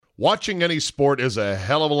Watching any sport is a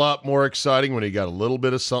hell of a lot more exciting when you got a little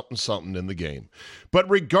bit of something in the game. But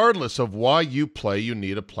regardless of why you play, you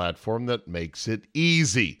need a platform that makes it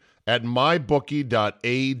easy. At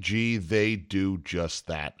mybookie.ag, they do just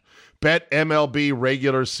that. Bet MLB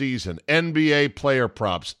regular season, NBA player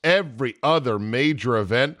props, every other major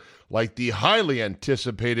event, like the highly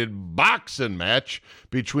anticipated boxing match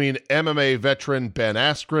between MMA veteran Ben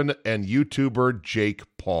Askren and YouTuber Jake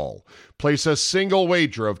Paul. Place a single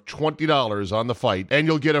wager of $20 on the fight, and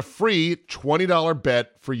you'll get a free $20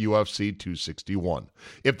 bet for UFC 261.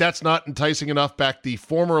 If that's not enticing enough, back the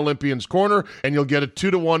former Olympian's corner, and you'll get a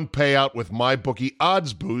 2-to-1 payout with MyBookie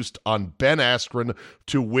odds boost on Ben Askren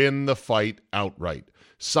to win the fight outright.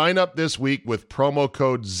 Sign up this week with promo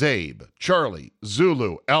code ZABE, Charlie,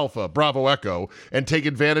 Zulu, Alpha, Bravo, Echo, and take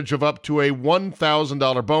advantage of up to a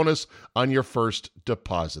 $1,000 bonus on your first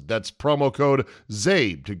deposit. That's promo code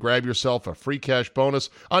ZABE to grab yourself a free cash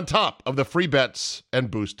bonus on top of the free bets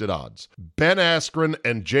and boosted odds. Ben Askren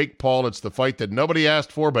and Jake Paul, it's the fight that nobody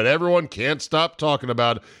asked for, but everyone can't stop talking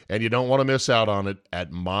about, and you don't want to miss out on it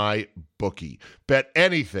at MyBookie. Bet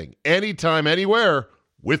anything, anytime, anywhere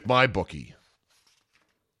with MyBookie.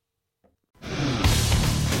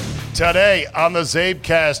 Today on the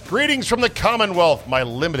Zabecast, greetings from the Commonwealth, my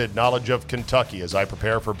limited knowledge of Kentucky as I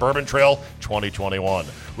prepare for Bourbon Trail 2021.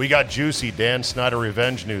 We got juicy Dan Snyder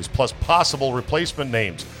revenge news, plus possible replacement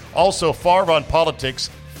names. Also, Favre on politics,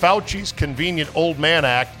 Fauci's convenient old man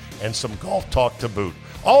act, and some golf talk to boot.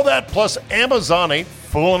 All that plus Amazon ain't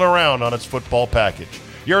fooling around on its football package.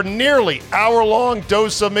 Your nearly hour-long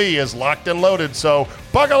dose of me is locked and loaded, so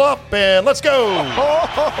buckle up and let's go!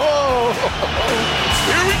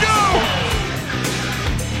 Here we go!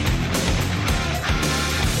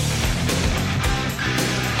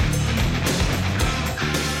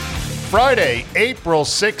 Friday, April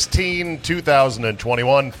 16,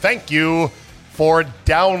 2021. Thank you for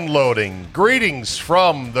downloading. Greetings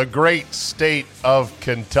from the great state of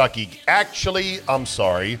Kentucky. Actually, I'm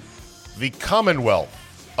sorry, the Commonwealth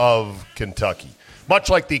of Kentucky. Much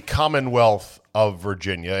like the Commonwealth of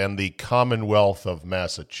Virginia and the Commonwealth of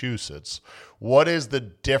Massachusetts, what is the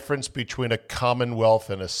difference between a commonwealth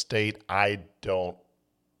and a state? I don't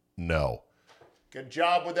know. Good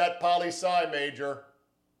job with that poli-sci, Major.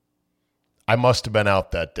 I must have been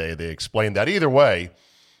out that day. They explained that. Either way,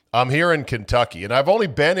 I'm here in Kentucky, and I've only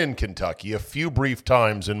been in Kentucky a few brief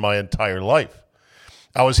times in my entire life.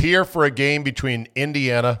 I was here for a game between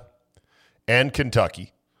Indiana and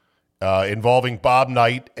Kentucky involving Bob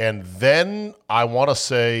Knight, and then I want to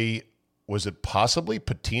say, was it possibly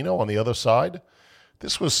Patino on the other side?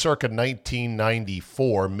 This was circa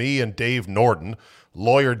 1994. Me and Dave Norton,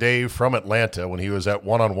 lawyer Dave from Atlanta, when he was at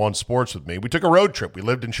One-on-One Sports with me, we took a road trip. We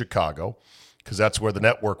lived in Chicago because that's where the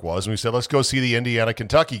network was, and we said, let's go see the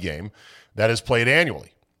Indiana-Kentucky game that is played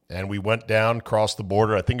annually. And we went down, crossed the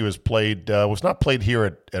border. I think it was played, was not played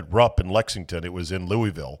here at Rupp in Lexington. It was in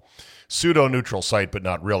Louisville. Pseudo-neutral site, but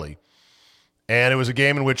not really. And it was a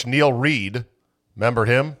game in which Neil Reed, remember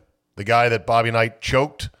him? The guy that Bobby Knight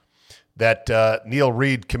choked, that Neil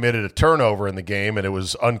Reed committed a turnover in the game, and it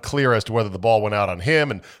was unclear as to whether the ball went out on him,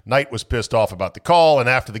 and Knight was pissed off about the call, and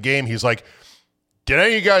after the game, he's like, did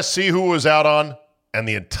any of you guys see who was out on? And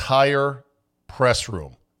the entire press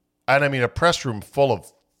room, and I mean a press room full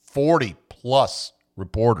of 40-plus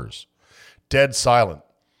reporters, dead silent.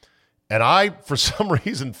 And I, for some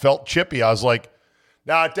reason, felt chippy. I was like,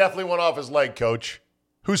 nah, it definitely went off his leg, coach.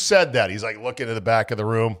 Who said that? He's like looking at the back of the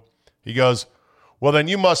room. He goes, well, then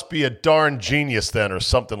you must be a darn genius then, or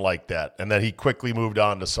something like that. And then he quickly moved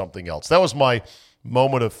on to something else. That was my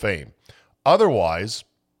moment of fame. Otherwise,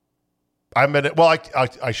 I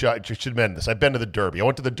should mention this. I've been to the Derby. I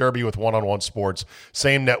went to the Derby with One-on-One Sports,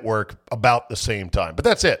 same network, about the same time. But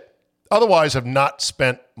that's it. Otherwise, I've not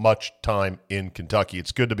spent much time in Kentucky.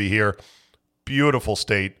 It's good to be here. Beautiful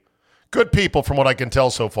state. Good people from what I can tell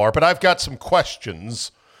so far. But I've got some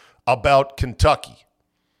questions about Kentucky.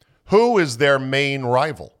 Who is their main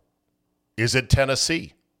rival? Is it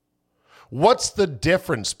Tennessee? What's the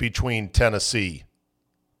difference between Tennessee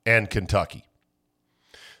and Kentucky?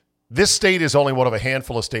 This state is only one of a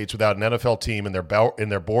handful of states without an NFL team in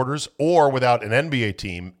their borders, or without an NBA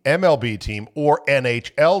team, MLB team, or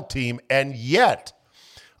NHL team, and yet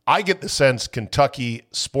I get the sense Kentucky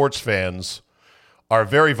sports fans are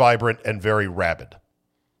very vibrant and very rabid.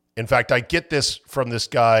 In fact, I get this from this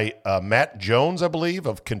guy, Matt Jones, I believe,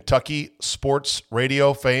 of Kentucky sports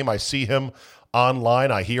radio fame. I see him online.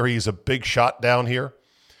 I hear he's a big shot down here.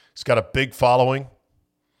 He's got a big following.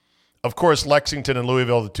 Of course, Lexington and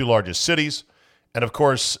Louisville are the two largest cities. And of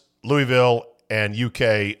course, Louisville and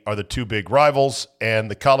UK are the two big rivals, and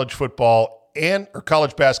the college football or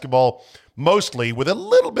college basketball, mostly with a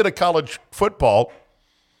little bit of college football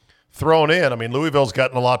thrown in. I mean, Louisville's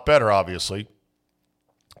gotten a lot better, obviously,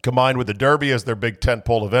 combined with the Derby as their big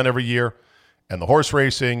tentpole event every year, and the horse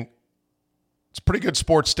racing. It's a pretty good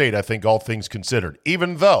sports state, I think, all things considered,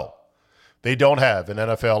 even though they don't have an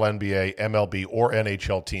NFL, NBA, MLB, or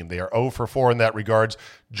NHL team. They are 0 for 4 in that regards,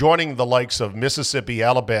 joining the likes of Mississippi,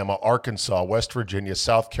 Alabama, Arkansas, West Virginia,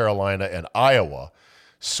 South Carolina, and Iowa,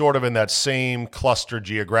 sort of in that same cluster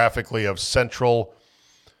geographically of central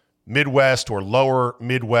Midwest or lower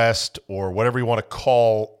Midwest or whatever you want to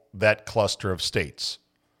call that cluster of states.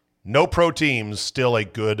 No pro teams, still a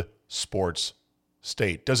good sports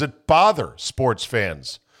state. Does it bother sports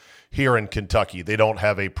fans here in Kentucky they don't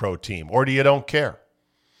have a pro team, or do you don't care?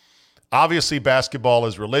 Obviously, basketball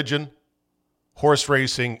is religion. Horse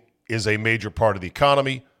racing is a major part of the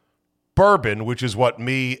economy. Bourbon, which is what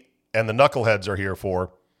me and the knuckleheads are here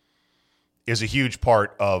for, is a huge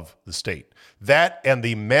part of the state. That and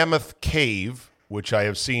the Mammoth Cave, which I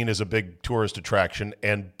have seen is a big tourist attraction,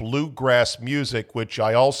 and bluegrass music, which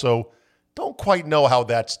I also don't quite know how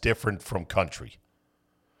that's different from country.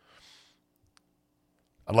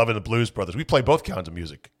 I love it, the Blues Brothers. We play both kinds of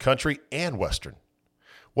music, country and Western.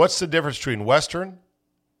 What's the difference between Western,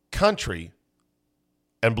 country,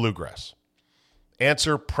 and bluegrass?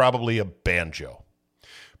 Answer, probably a banjo.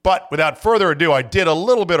 But without further ado, I did a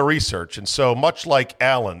little bit of research, and so much like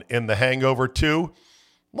Alan in The Hangover 2,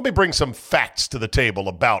 let me bring some facts to the table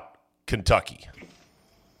about Kentucky.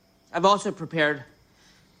 I've also prepared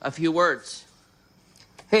a few words.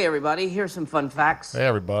 Hey, everybody, here's some fun facts. Hey,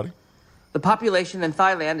 everybody. The population in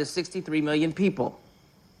Thailand is 63 million people.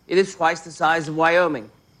 It is twice the size of Wyoming.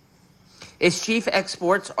 Its chief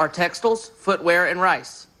exports are textiles, footwear, and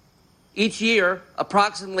rice. Each year,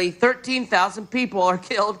 approximately 13,000 people are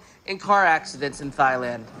killed in car accidents in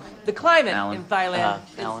Thailand. The climate in Thailand...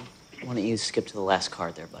 Alan, why don't you skip to the last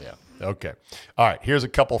card there, buddy? Yeah, okay. All right, here's a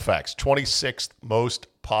couple facts. 26th most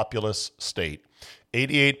populous state.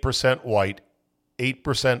 88% white,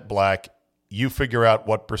 8% black. You figure out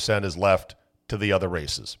what percent is left to the other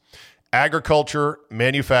races. Agriculture,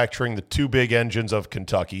 manufacturing, the two big engines of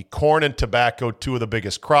Kentucky. Corn and tobacco, two of the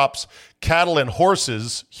biggest crops. Cattle and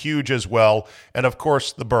horses, huge as well. And, of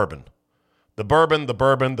course, the bourbon. The bourbon.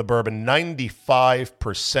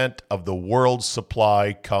 95% of the world's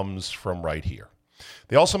supply comes from right here.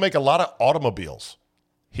 They also make a lot of automobiles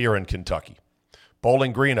here in Kentucky.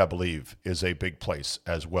 Bowling Green, I believe, is a big place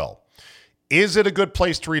as well. Is it a good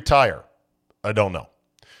place to retire? I don't know.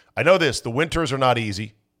 I know this. The winters are not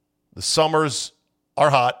easy. The summers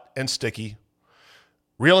are hot and sticky.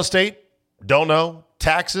 Real estate? Don't know.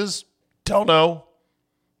 Taxes? Don't know.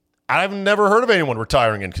 I've never heard of anyone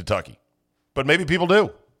retiring in Kentucky, but maybe people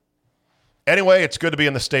do. Anyway, it's good to be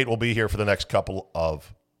in the state. We'll be here for the next couple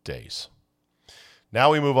of days.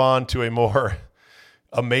 Now we move on to a more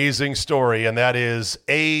amazing story, and that is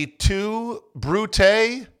A2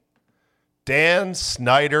 Brute. Dan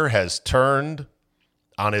Snyder has turned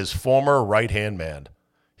on his former right-hand man,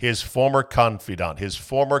 his former confidant, his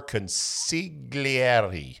former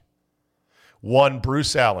consigliere, one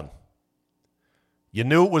Bruce Allen. You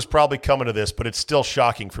knew it was probably coming to this, but it's still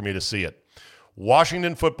shocking for me to see it.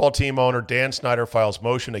 Washington football team owner Dan Snyder files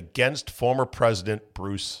motion against former president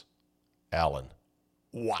Bruce Allen.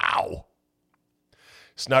 Wow.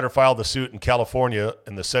 Snyder filed the suit in California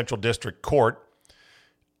in the Central District Court,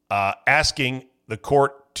 asking the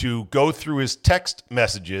court to go through his text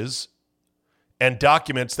messages and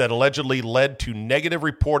documents that allegedly led to negative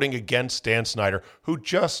reporting against Dan Snyder, who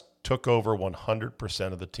just took over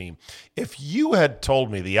 100% of the team. If you had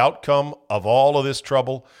told me the outcome of all of this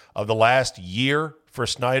trouble of the last year for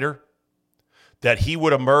Snyder, that he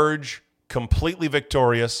would emerge completely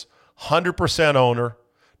victorious, 100% owner,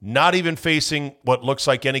 not even facing what looks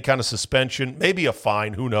like any kind of suspension, maybe a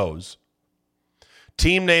fine, who knows.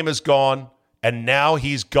 Team name is gone, and now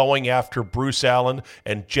he's going after Bruce Allen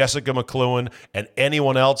and Jessica McClellan and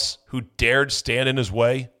anyone else who dared stand in his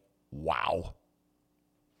way. Wow.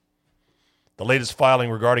 The latest filing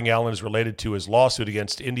regarding Allen is related to his lawsuit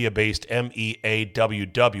against India-based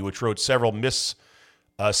MEAWW, which wrote several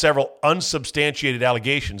unsubstantiated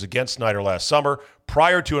allegations against Snyder last summer,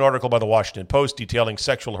 prior to an article by the Washington Post detailing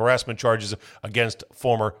sexual harassment charges against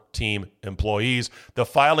former team employees. The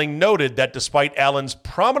filing noted that despite Allen's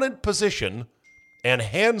prominent position and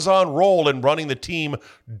hands-on role in running the team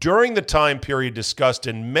during the time period discussed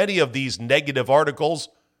in many of these negative articles,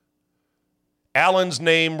 Allen's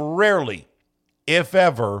name rarely, if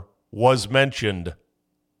ever, was mentioned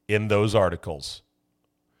in those articles.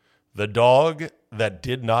 The dog that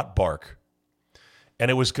did not bark. And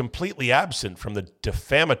it was completely absent from the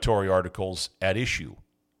defamatory articles at issue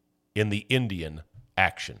in the Indian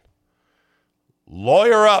action.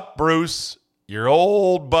 Lawyer up, Bruce. Your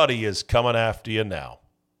old buddy is coming after you now.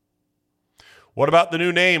 What about the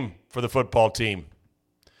new name for the football team?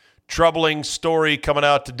 Troubling story coming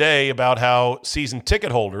out today about how season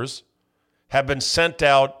ticket holders have been sent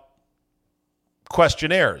out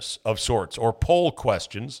questionnaires of sorts or poll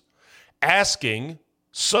questions asking,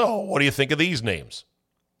 so what do you think of these names?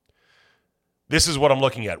 This is what I'm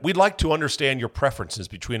looking at. We'd like to understand your preferences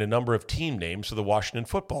between a number of team names for the Washington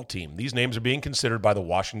football team. These names are being considered by the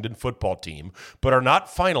Washington football team, but are not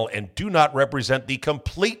final and do not represent the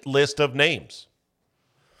complete list of names.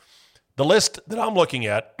 The list that I'm looking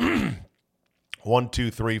at, 1,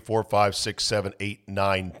 2, 3, 4, 5, 6, 7, 8,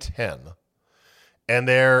 9, 10. And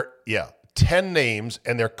there, 10 names,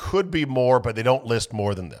 and there could be more, but they don't list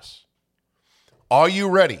more than this. Are you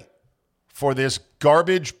ready for this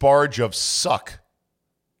garbage barge of suck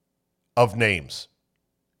of names?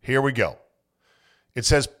 Here we go. It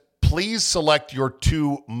says, please select your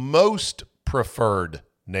 2 most preferred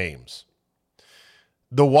names.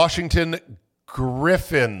 The Washington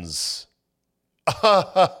Griffins.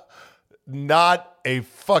 Not a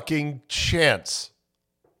fucking chance.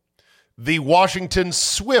 The Washington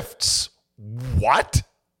Swifts. What?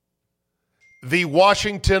 The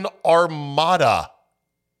Washington Armada.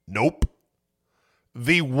 Nope.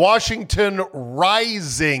 The Washington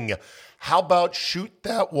Rising. How about shoot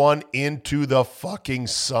that one into the fucking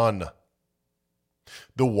sun?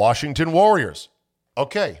 The Washington Warriors.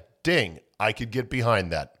 Okay, ding. I could get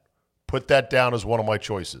behind that. Put that down as one of my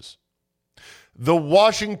choices. The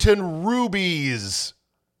Washington Rubies.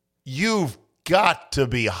 You've got to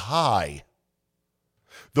be high.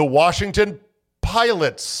 The Washington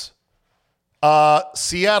Pilots.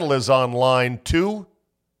 Seattle is online too.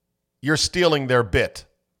 You're stealing their bit.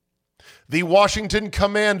 The Washington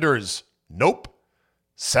Commanders. Nope.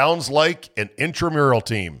 Sounds like an intramural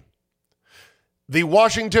team. The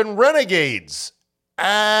Washington Renegades.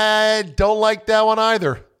 I don't like that one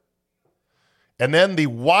either. And then the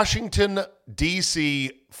Washington,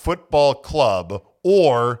 D.C. Football Club,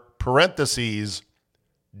 or parentheses,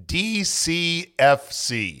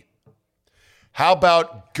 DCFC. How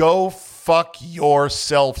about go fuck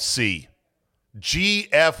yourself, C?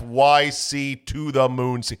 GFYC to the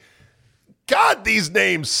moon, C. God, these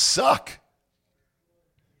names suck.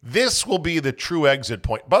 This will be the true exit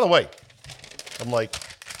point. By the way, I'm like,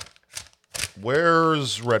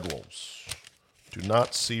 where's Red Wolves? Do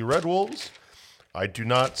not see Red Wolves. I do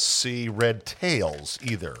not see Red Tails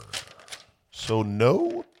either. So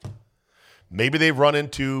no. Maybe they've run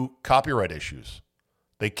into copyright issues.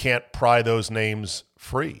 They can't pry those names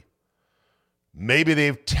free. Maybe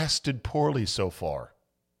they've tested poorly so far.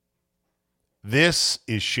 This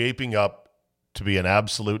is shaping up to be an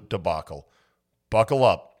absolute debacle. Buckle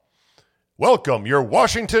up. Welcome your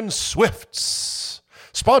Washington Swifts.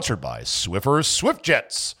 Sponsored by Swiffer's Swift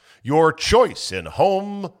Jets, your choice in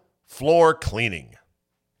home floor cleaning.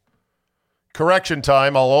 Correction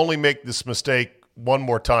time. I'll only make this mistake one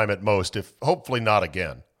more time at most, if hopefully not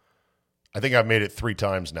again. I think I've made it 3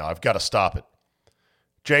 times now. I've got to stop it.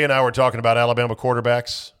 Jay and I were talking about Alabama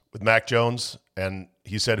quarterbacks with Mac Jones, and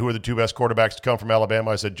he said, who are the 2 best quarterbacks to come from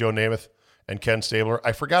Alabama? I said, Joe Namath and Ken Stabler.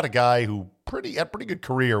 I forgot a guy who had a pretty good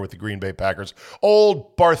career with the Green Bay Packers.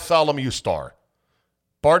 Old Bartholomew Starr.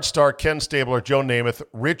 Bart Starr, Ken Stabler, Joe Namath,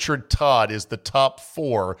 Richard Todd is the top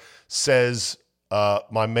 4, says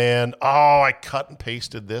my man. Oh, I cut and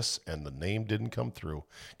pasted this, and the name didn't come through.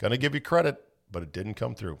 Going to give you credit, but it didn't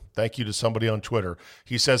come through. Thank you to somebody on Twitter.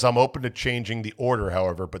 He says, I'm open to changing the order,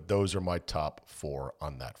 however, but those are my top 4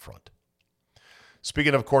 on that front.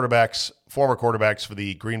 Speaking of quarterbacks, former quarterbacks for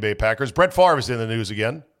the Green Bay Packers, Brett Favre is in the news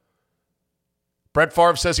again. Brett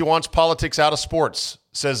Favre says he wants politics out of sports.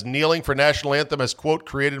 Says kneeling for national anthem has, quote,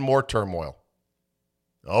 created more turmoil.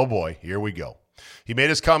 Oh boy, here we go. He made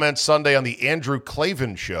his comments Sunday on the Andrew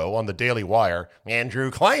Klavan show on the Daily Wire.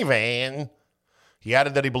 Andrew Klavan. He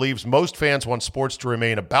added that he believes most fans want sports to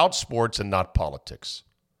remain about sports and not politics.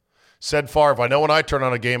 Said Favre, I know when I turn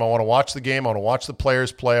on a game, I want to watch the game. I want to watch the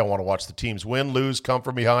players play. I want to watch the teams win, lose, come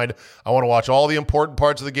from behind. I want to watch all the important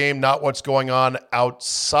parts of the game, not what's going on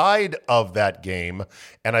outside of that game.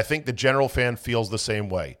 And I think the general fan feels the same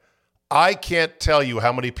way. I can't tell you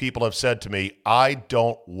how many people have said to me, I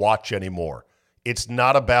don't watch anymore. It's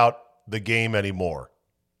not about the game anymore.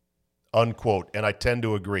 Unquote. And I tend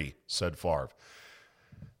to agree, said Favre.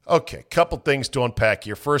 Okay, couple things to unpack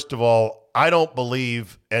here. First of all, I don't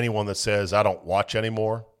believe anyone that says I don't watch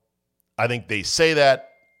anymore. I think they say that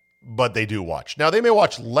but they do watch. Now, they may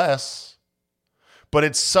watch less, but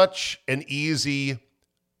it's such an easy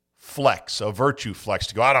flex, a virtue flex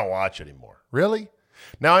to go, I don't watch anymore. Really?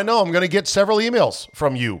 Now, I know I'm going to get several emails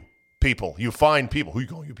from you people, you fine people. Who you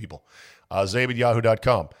calling you people?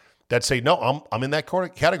 Zabe@yahoo.com that say, no, I'm in that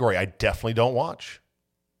category. I definitely don't watch.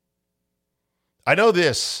 I know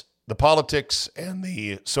this, the politics and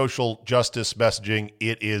the social justice messaging,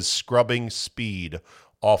 it is scrubbing speed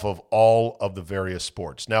off of all of the various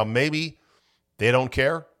sports. Now, maybe they don't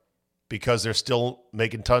care because they're still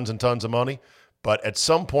making tons and tons of money, but at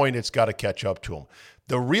some point it's got to catch up to them.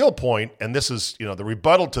 The real point, and this is, the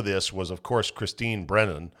rebuttal to this was, of course, Christine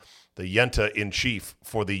Brennan, the Yenta-in-chief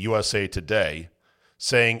for the USA Today,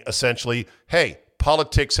 saying essentially, hey,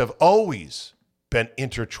 politics have always been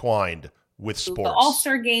intertwined with sports. The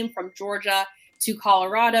All-Star game from Georgia to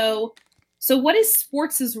Colorado. So what is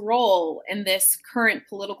sports' role in this current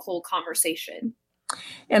political conversation?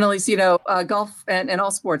 Annalise, golf and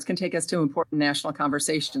all sports can take us to important national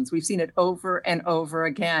conversations. We've seen it over and over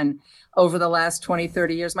again over the last 20,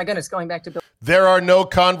 30 years. My goodness, going back to Bill. There are no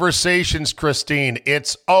conversations, Christine.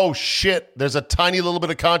 It's, oh, shit, there's a tiny little bit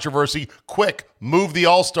of controversy. Quick, move the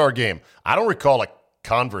All-Star game. I don't recall a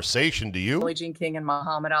conversation, do you? Billie Jean King and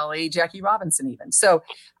Muhammad Ali, Jackie Robinson even. So,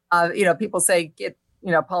 people say, get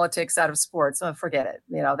politics out of sports. Oh, forget it.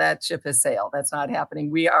 That ship has sailed. That's not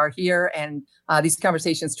happening. We are here, and these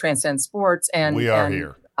conversations transcend sports. And we are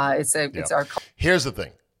here. It's our. Here's the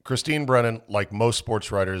thing: Christine Brennan, like most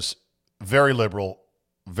sports writers, very liberal,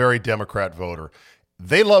 very Democrat voter.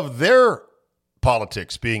 They love their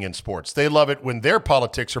politics being in sports. They love it when their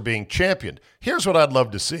politics are being championed. Here's what I'd love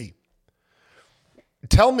to see.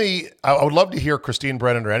 Tell me, I would love to hear Christine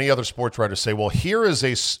Brennan or any other sports writer say, well, here is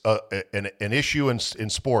an issue in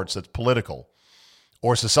sports that's political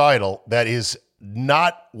or societal that is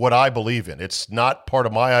not what I believe in. It's not part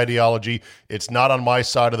of my ideology. It's not on my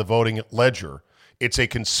side of the voting ledger. It's a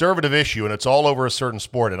conservative issue, and it's all over a certain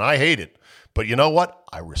sport, and I hate it. But you know what?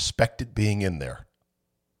 I respect it being in there.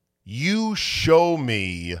 You show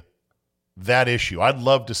me that issue. I'd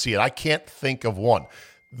love to see it. I can't think of one.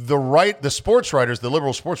 The sports writers, the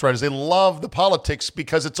liberal sports writers, they love the politics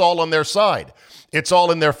because it's all on their side. It's all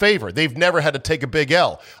in their favor. They've never had to take a big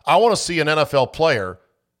L. I want to see an NFL player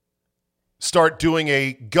start doing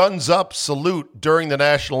a guns up salute during the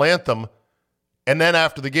national anthem, and then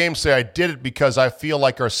after the game say, I did it because I feel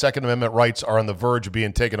like our Second Amendment rights are on the verge of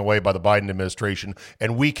being taken away by the Biden administration,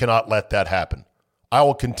 and we cannot let that happen. I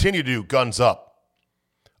will continue to do guns up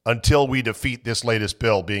until we defeat this latest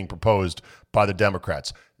bill being proposed by the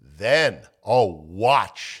Democrats. Then,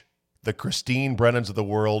 watch the Christine Brennans of the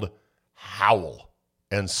world howl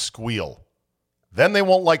and squeal. Then they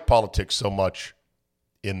won't like politics so much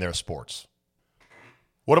in their sports.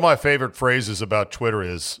 One of my favorite phrases about Twitter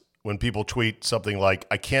is when people tweet something like,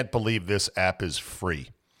 I can't believe this app is free.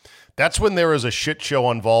 That's when there is a shit show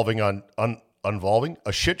unfolding on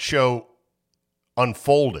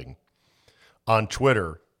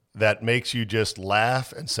Twitter that makes you just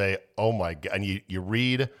laugh and say, oh my God. And you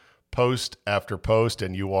read post after post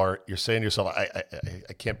and you're saying to yourself,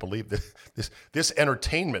 I can't believe this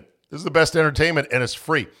entertainment. This is the best entertainment and it's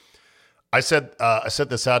free. I sent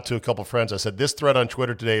this out to a couple friends. I said, this thread on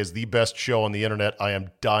Twitter today is the best show on the internet. I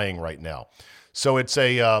am dying right now. So it's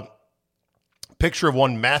a picture of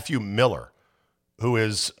one Matthew Miller, who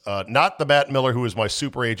is not the Matt Miller who is my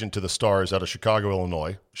super agent to the Stars out of Chicago,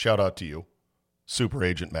 Illinois. Shout out to you, super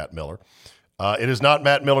agent Matt Miller. It is not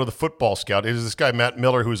Matt Miller, the football scout. It is this guy, Matt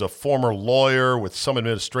Miller, who's a former lawyer with some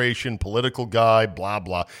administration, political guy, blah,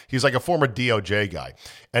 blah. He's like a former DOJ guy.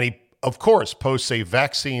 And he, of course, posts a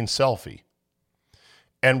vaccine selfie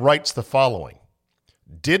and writes the following.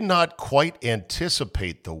 Did not quite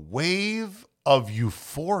anticipate the wave of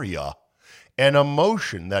euphoria and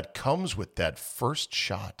emotion that comes with that first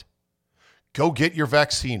shot. Go get your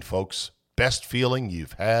vaccine, folks. Best feeling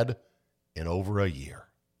you've had in over a year.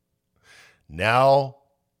 Now,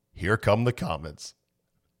 here come the comments.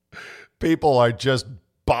 People are just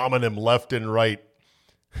bombing him left and right.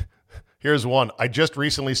 Here's one. I just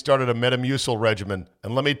recently started a Metamucil regimen,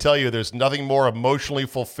 and let me tell you, there's nothing more emotionally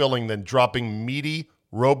fulfilling than dropping meaty,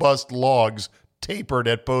 robust logs tapered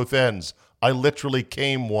at both ends. I literally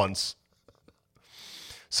came once.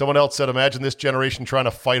 Someone else said, imagine this generation trying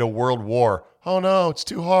to fight a world war. Oh no, it's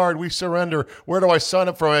too hard. We surrender. Where do I sign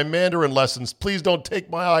up for my Mandarin lessons? Please don't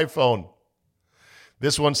take my iPhone.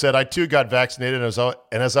 This one said, I too got vaccinated,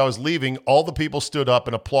 and as I was leaving, all the people stood up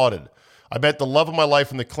and applauded. I met the love of my life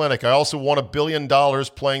in the clinic. I also won $1 billion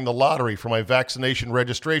playing the lottery for my vaccination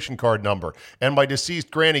registration card number. And my deceased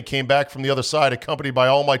granny came back from the other side accompanied by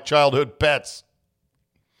all my childhood pets.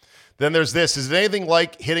 Then there's this. Is it anything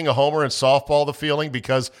like hitting a homer in softball, the feeling?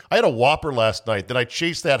 Because I had a whopper last night. Then I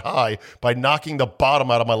chased that high by knocking the bottom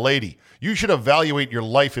out of my lady. You should evaluate your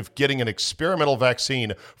life if getting an experimental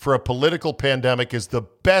vaccine for a political pandemic is the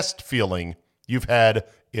best feeling you've had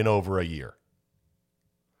in over a year.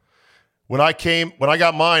 When I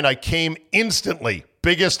got mine, I came instantly.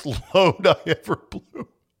 Biggest load I ever blew.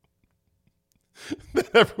 Then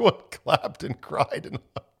everyone clapped and cried and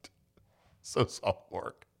hugged. So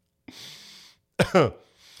sophomoric.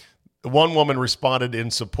 One woman responded in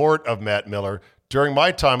support of Matt Miller. During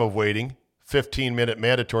my time of waiting, 15-minute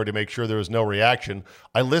mandatory to make sure there was no reaction,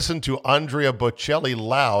 I listened to Andrea Bocelli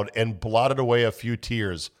loud and blotted away a few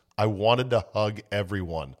tears. I wanted to hug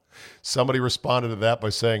everyone. Somebody responded to that by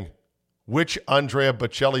saying, which Andrea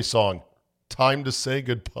Bocelli song? Time to Say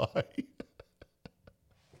Goodbye.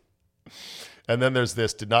 And then there's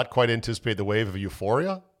this. Did not quite anticipate the wave of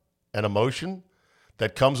euphoria and emotion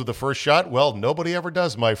that comes with the first shot? Well, nobody ever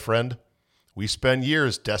does, my friend. We spend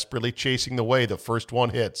years desperately chasing the way the first one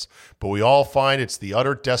hits, but we all find it's the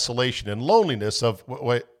utter desolation and loneliness of,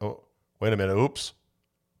 wait a minute, oops,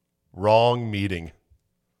 wrong meeting.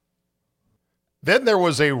 Then there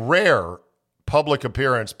was a rare public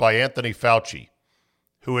appearance by Anthony Fauci,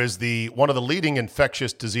 who is one of the leading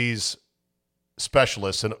infectious disease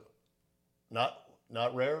specialists, and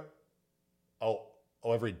not rare.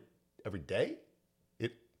 Every day.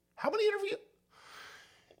 How many interviews?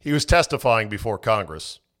 He was testifying before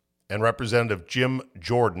Congress, and Representative Jim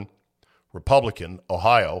Jordan, Republican,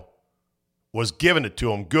 Ohio, was giving it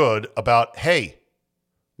to him good about, hey,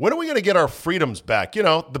 when are we going to get our freedoms back? You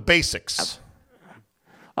know, the basics.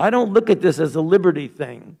 I don't look at this as a liberty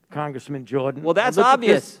thing, Congressman Jordan. Well, that's I look at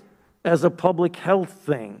obvious. this as a public health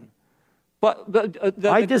thing. But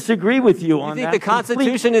I disagree with you on that. You think the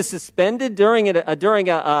Constitution is suspended during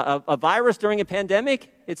a virus, during a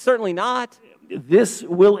pandemic? It's certainly not. This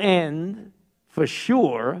will end for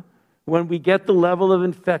sure when we get the level of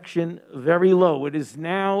infection very low. It is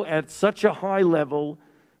now at such a high level.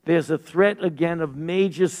 There's a threat again of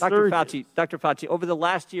major surges. Dr. Fauci, over the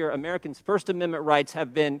last year, Americans' First Amendment rights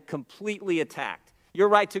have been completely attacked. Your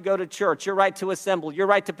right to go to church, your right to assemble, your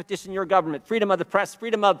right to petition your government, freedom of the press,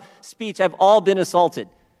 freedom of speech have all been assaulted.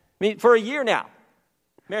 I mean, for a year now,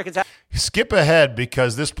 Americans have... Skip ahead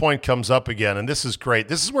because this point comes up again, and this is great.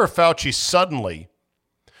 This is where Fauci suddenly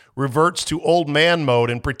reverts to old man mode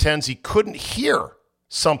and pretends he couldn't hear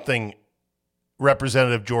something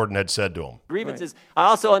Representative Jordan had said to him. Grievances. Right. I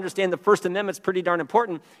also understand the First Amendment's pretty darn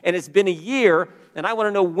important, and it's been a year, and I want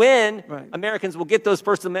to know when Americans will get those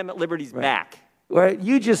First Amendment liberties back. Well,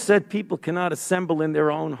 you just said people cannot assemble in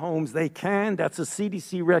their own homes. They can. That's a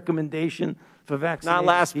CDC recommendation for vaccinated Not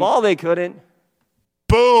last people. fall, they couldn't.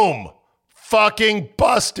 Boom! Fucking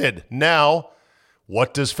busted. Now,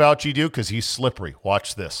 what does Fauci do? Because he's slippery.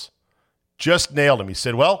 Watch this. Just nailed him. He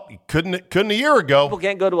said, well, he couldn't a year ago. People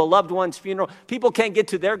can't go to a loved one's funeral. People can't get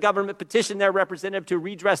to their government, petition their representative to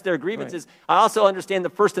redress their grievances. Right. I also understand the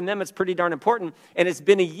First Amendment's pretty darn important, and it's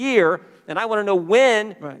been a year, and I want to know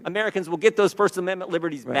when Americans will get those First Amendment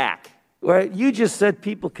liberties back. Well, you just said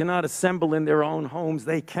people cannot assemble in their own homes.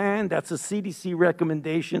 They can. That's a CDC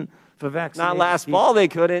recommendation for vaccinated Not last fall, they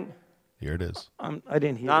couldn't. Here it is. I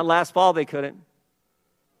didn't hear. Not last fall, they couldn't.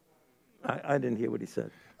 I didn't hear what he said.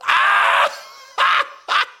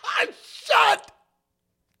 Shut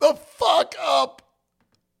the fuck up.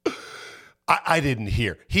 I didn't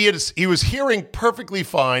hear. He was hearing perfectly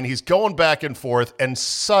fine. He's going back and forth, and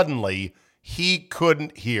suddenly he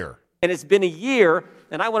couldn't hear. And it's been a year,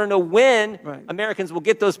 and I want to know when Americans will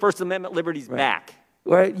get those First Amendment liberties back.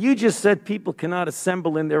 Well, you just said people cannot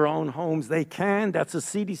assemble in their own homes. They can. That's a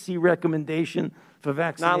CDC recommendation for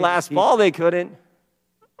vaccinated Not last people. fall, they couldn't.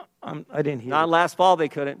 I didn't hear. Not last fall, they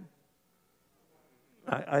couldn't.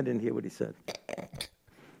 I didn't hear what he said.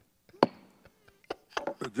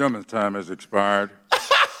 The gentleman's time has expired.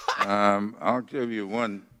 I'll give you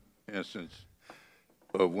one instance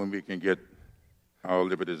of when we can get our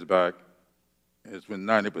liberties back. It's when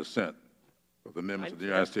 90% of the members of the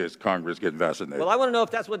United States Congress get vaccinated. Well, I want to know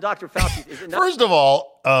if that's what Dr. Fauci is. First of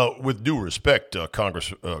all, with due respect,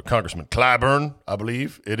 Congressman Clyburn, I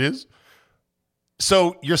believe it is.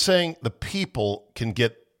 So you're saying the people can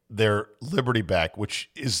get their liberty back, which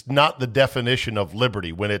is not the definition of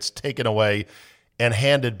liberty when it's taken away and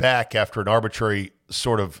handed back after an arbitrary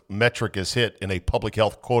sort of metric is hit in a public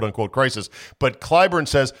health quote-unquote crisis. But Clyburn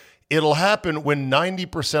says it'll happen when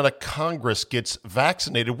 90% of Congress gets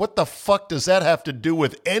vaccinated. What the fuck does that have to do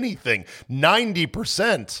with anything?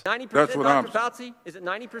 90%. 90%, That's what Dr. Fauci? Is it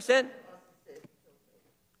 90%?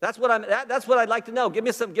 That's what I'd like to know. Give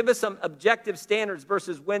us some objective standards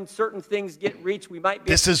versus when certain things get reached, we might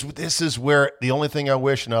be. This is where the only thing I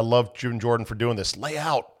wish, and I love Jim Jordan for doing this, lay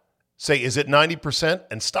out. Say, is it 90%?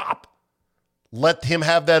 And stop. Let him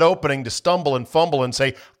have that opening to stumble and fumble and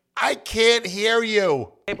say, I can't hear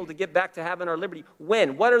you. Able to get back to having our liberty.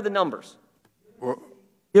 When? What are the numbers?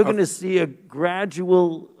 You're going to see a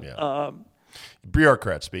gradual...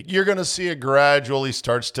 Bureaucrat speak. You're going to see it gradually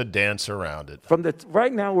starts to dance around it.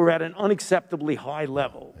 Right now, we're at an unacceptably high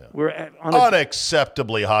level. Yeah. We're at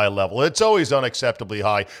unacceptably high level. It's always unacceptably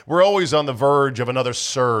high. We're always on the verge of another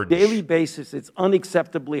surge. Daily basis, it's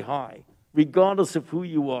unacceptably high, regardless of who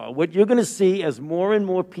you are. What you're going to see as more and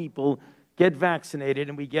more people get vaccinated,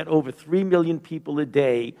 and we get over 3 million people a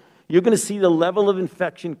day, you're going to see the level of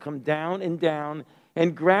infection come down,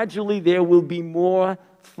 and gradually there will be more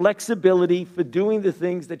flexibility for doing the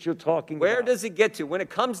things that you're talking about. Where does it get to? When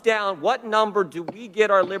it comes down, what number do we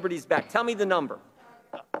get our liberties back? Tell me the number.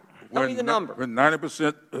 Tell me the number. When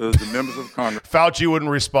 90% of the members of Congress... Fauci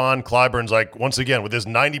wouldn't respond. Clyburn's like, once again, with this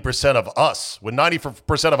 90% of us, when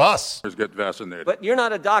 90% of us get vaccinated. But you're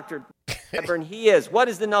not a doctor, Clyburn. He is. What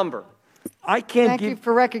is the number? I can't Thank you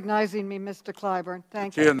for recognizing me, Mr. Clyburn.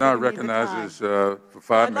 Thank you. Chair now recognizes for 5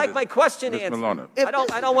 minutes. I'd like my question answered. Maloney.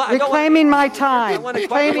 I don't want. Reclaiming my time.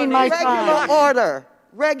 Reclaiming my time.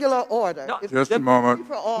 Regular order. No, just a moment.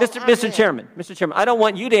 Mr. Chairman, I don't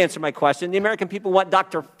want you to answer my question. The American people want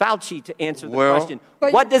Dr. Fauci to answer the question.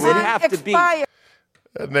 What does it have to be?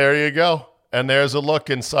 And there you go. And there's a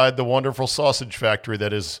look inside the wonderful sausage factory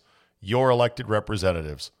that is your elected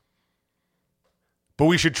representatives. But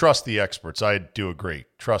we should trust the experts. I do agree.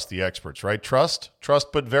 Trust the experts, right? Trust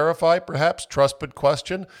but verify, perhaps. Trust but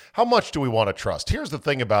question. How much do we want to trust? Here's the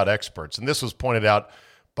thing about experts, and this was pointed out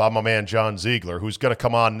by my man John Ziegler, who's going to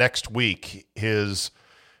come on next week. His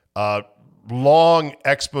long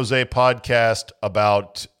expose podcast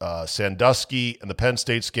about Sandusky and the Penn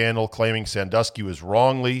State scandal, claiming Sandusky was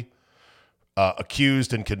wrongly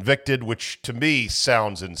accused and convicted, which to me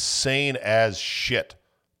sounds insane as shit.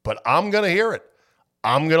 But I'm going to hear it.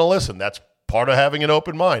 I'm going to listen. That's part of having an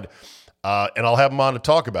open mind. And I'll have him on to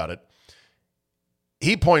talk about it.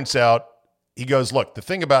 He points out, he goes, look, the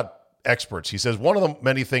thing about experts, he says, one of the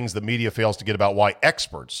many things the media fails to get about why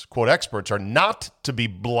experts, quote, experts are not to be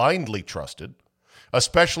blindly trusted,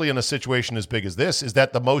 especially in a situation as big as this, is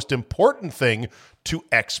that the most important thing to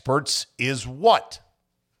experts is what?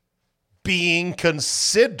 Being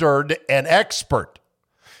considered an expert.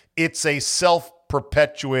 It's a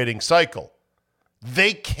self-perpetuating cycle.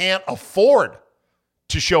 They can't afford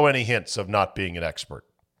to show any hints of not being an expert.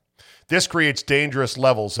 This creates dangerous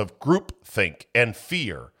levels of groupthink and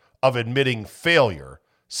fear of admitting failure,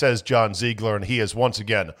 says John Ziegler, and he is once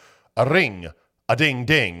again a ding,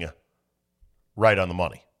 right on the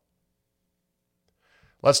money.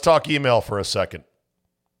 Let's talk email for a second.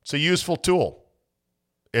 It's a useful tool.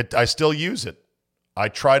 I still use it. I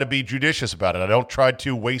try to be judicious about it. I don't try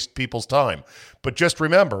to waste people's time. But just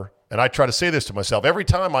remember, and I try to say this to myself, every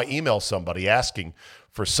time I email somebody asking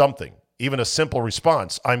for something, even a simple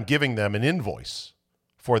response, I'm giving them an invoice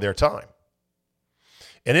for their time.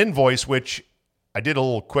 An invoice which, I did a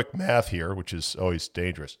little quick math here, which is always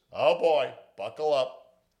dangerous. Oh boy, buckle up.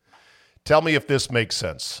 Tell me if this makes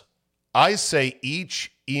sense. I say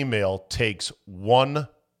each email takes 1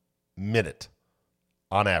 minute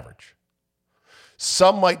on average.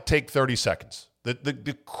 Some might take 30 seconds.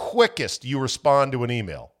 The quickest you respond to an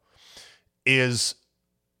email is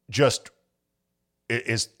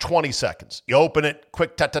 20 seconds. You open it,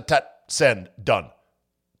 quick, send, done.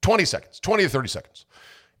 20 seconds, 20 to 30 seconds.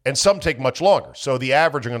 And some take much longer. So the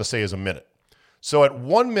average, I'm going to say, is a minute. So at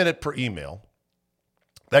 1 minute per email,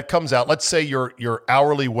 that comes out, let's say your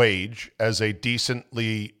hourly wage as a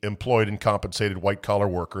decently employed and compensated white-collar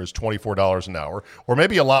worker is $24 an hour, or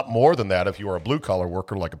maybe a lot more than that if you are a blue-collar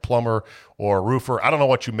worker like a plumber or a roofer. I don't know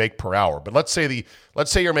what you make per hour, but let's say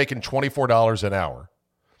you're making $24 an hour.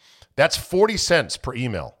 That's 40 cents per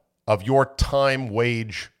email of your time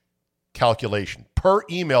wage calculation per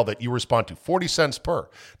email that you respond to, 40 cents per.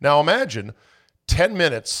 Now imagine 10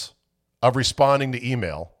 minutes of responding to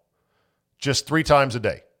email just 3 times a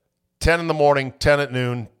day. 10 in the morning, 10 at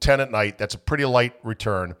noon, 10 at night. That's a pretty light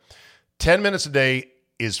return. 10 minutes a day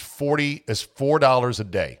is $4 a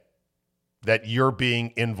day that you're being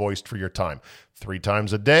invoiced for your time. 3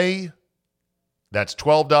 times a day, that's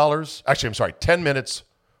 $12. Actually, I'm sorry, 10 minutes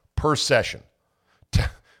per session.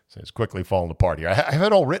 It's quickly falling apart here. I have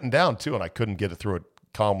it all written down, too, and I couldn't get it through it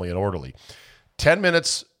calmly and orderly. 10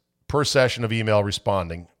 minutes per session of email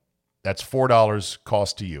responding That's $4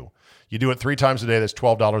 cost to you. You do it 3 times a day, that's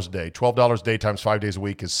 $12 a day. $12 a day times 5 days a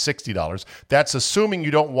week is $60. That's assuming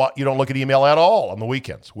you don't look at email at all on the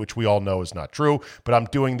weekends, which we all know is not true, but I'm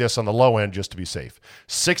doing this on the low end just to be safe.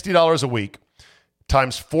 $60 a week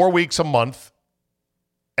times 4 weeks a month,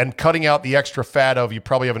 and cutting out the extra fat of, you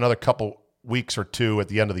probably have another couple weeks or 2 at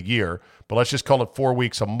the end of the year, but let's just call it 4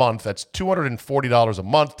 weeks a month. That's $240 a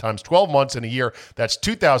month times 12 months in a year. That's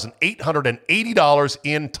 $2,880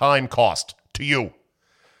 in time cost to you.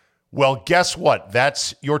 Well, guess what?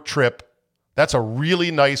 That's your trip. That's a really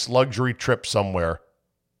nice luxury trip somewhere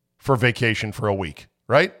for vacation for a week,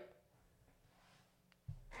 right?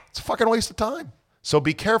 It's a fucking waste of time. So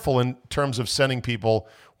be careful in terms of sending people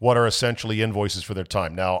what are essentially invoices for their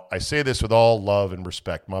time. Now, I say this with all love and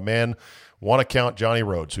respect. My man, one account, Johnny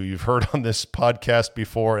Rhodes, who you've heard on this podcast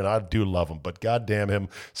before, and I do love him, but goddamn him,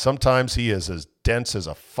 sometimes he is as dense as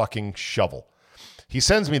a fucking shovel. He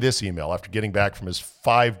sends me this email after getting back from his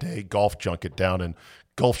 5-day golf junket down in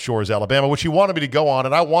Gulf Shores, Alabama, which he wanted me to go on,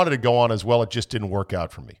 and I wanted to go on as well. It just didn't work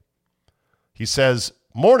out for me. He says,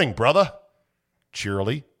 "Morning, brother."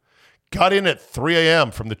 Cheerily. "Got in at 3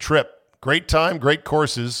 a.m. from the trip. Great time, great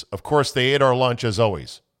courses. Of course, they ate our lunch as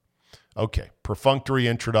always." Okay, perfunctory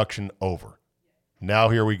introduction over. Now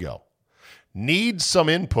here we go. "Need some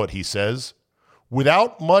input," he says.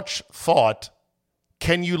 "Without much thought,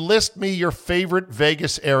 can you list me your favorite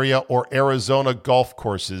Vegas area or Arizona golf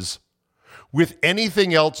courses with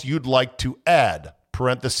anything else you'd like to add?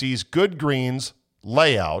 Parentheses, good greens,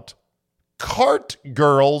 layout, cart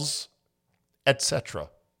girls, etc.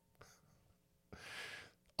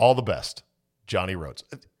 All the best, Johnny Rhodes."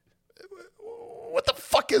 What the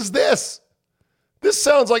fuck is this? This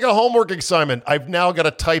sounds like a homework assignment. I've now got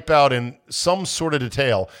to type out in some sort of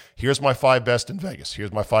detail. Here's my 5 best in Vegas.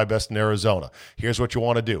 Here's my 5 best in Arizona. Here's what you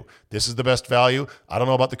want to do. This is the best value. I don't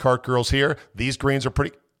know about the cart girls here. These greens are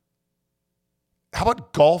pretty. How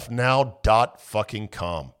about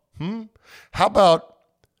golfnow.com? How about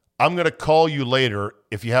I'm going to call you later.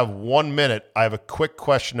 If you have 1 minute, I have a quick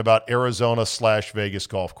question about Arizona/Vegas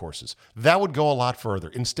golf courses. That would go a lot further.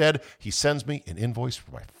 Instead, he sends me an invoice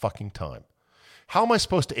for my fucking time. How am I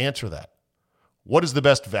supposed to answer that? What is the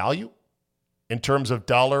best value in terms of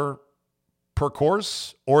dollar per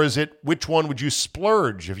course? Or is it which one would you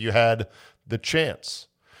splurge if you had the chance?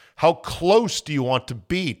 How close do you want to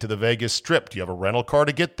be to the Vegas Strip? Do you have a rental car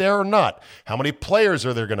to get there or not? How many players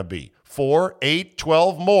are there going to be? 4, 8,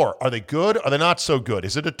 12 more. Are they good? Are they not so good?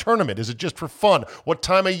 Is it a tournament? Is it just for fun? What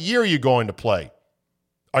time of year are you going to play?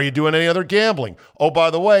 Are you doing any other gambling? Oh, by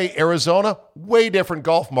the way, Arizona, way different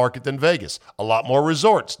golf market than Vegas. A lot more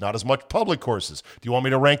resorts, not as much public courses. Do you want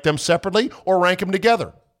me to rank them separately or rank them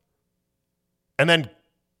together? And then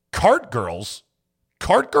cart girls?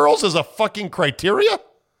 Cart girls is a fucking criteria?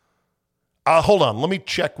 Hold on, let me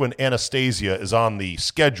check when Anastasia is on the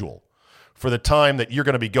schedule for the time that you're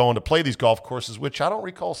going to be going to play these golf courses, which I don't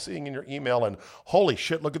recall seeing in your email. And holy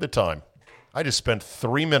shit, look at the time. I just spent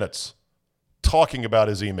 3 minutes talking about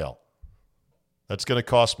his email. That's going to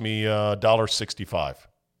cost me $1.65.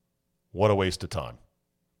 What a waste of time.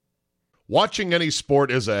 Watching any sport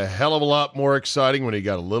is a hell of a lot more exciting when you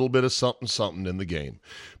got a little bit of something in the game.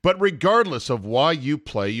 But regardless of why you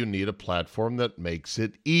play, you need a platform that makes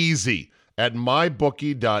it easy. At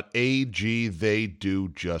mybookie.ag, they do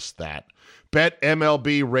just that. Bet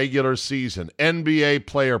MLB regular season, NBA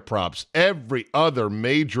player props, every other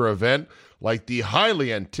major event, like the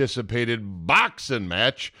highly anticipated boxing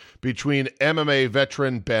match between MMA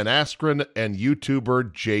veteran Ben Askren and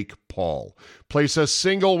YouTuber Jake Paul. Place a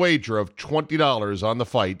single wager of $20 on the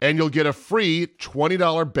fight, and you'll get a free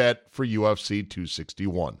 $20 bet for UFC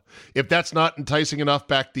 261. If that's not enticing enough,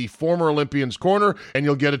 back the former Olympian's corner, and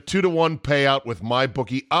you'll get a 2-to-1 payout with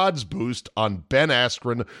MyBookie odds boost on Ben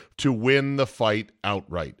Askren to win the fight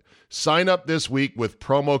outright. Sign up this week with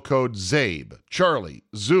promo code ZABE, Charlie,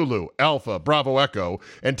 Zulu, Alpha, Bravo, Echo,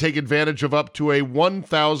 and take advantage of up to a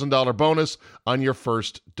 $1,000 bonus on your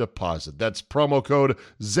first deposit. That's promo code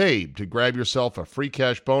ZABE to grab yourself a free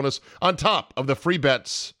cash bonus on top of the free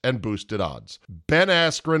bets and boosted odds. Ben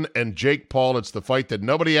Askren and Jake Paul, it's the fight that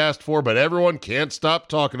nobody asked for, but everyone can't stop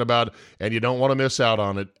talking about, and you don't want to miss out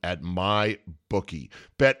on it at MyBookie.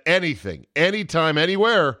 Bet anything, anytime,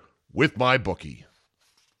 anywhere with MyBookie.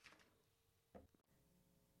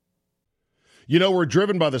 You know, we're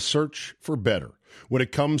driven by the search for better. When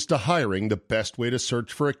it comes to hiring, the best way to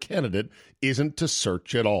search for a candidate isn't to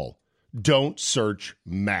search at all. Don't search,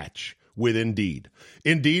 match with Indeed.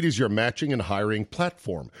 Indeed is your matching and hiring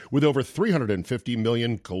platform with over 350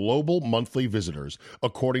 million global monthly visitors,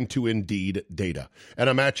 according to Indeed data, and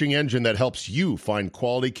a matching engine that helps you find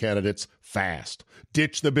quality candidates fast.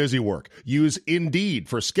 Ditch the busy work. Use Indeed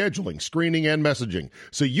for scheduling, screening, and messaging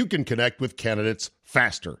so you can connect with candidates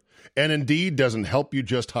faster. And Indeed doesn't help you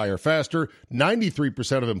just hire faster.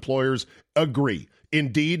 93% of employers agree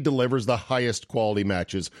Indeed delivers the highest quality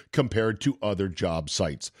matches compared to other job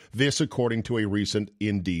sites. This according to a recent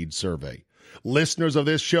Indeed survey. Listeners of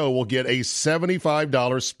this show will get a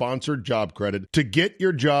 $75 sponsored job credit to get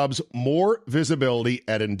your jobs more visibility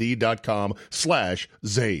at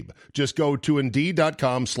Indeed.com/Zabe. Just go to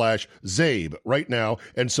Indeed.com/Zabe right now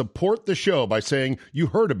and support the show by saying you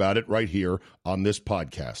heard about it right here on this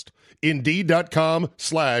podcast.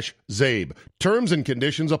 Indeed.com/Zabe. Terms and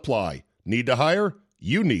conditions apply. Need to hire?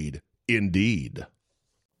 You need Indeed.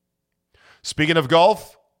 Speaking of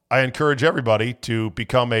golf, I encourage everybody to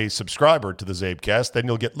become a subscriber to the Zabecast. Then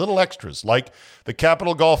you'll get little extras like the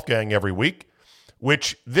Capital Golf Gang every week,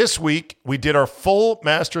 which this week we did our full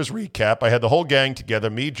Masters recap. I had the whole gang together,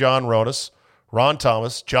 me, John Ronas, Ron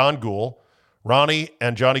Thomas, John Gould. Ronnie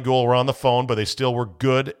and Johnny Gould were on the phone, but they still were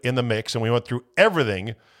good in the mix, and we went through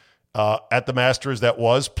everything at the Masters that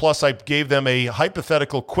was. Plus, I gave them a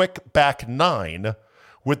hypothetical quick back nine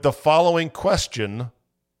with the following question,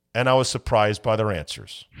 and I was surprised by their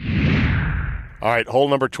answers. All right, hole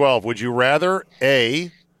number 12. Would you rather,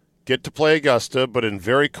 A, get to play Augusta, but in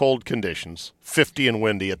very cold conditions, 50 and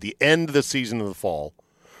windy at the end of the season of the fall,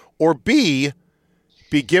 or B,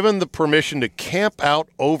 be given the permission to camp out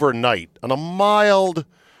overnight on a mild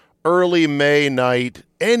early May night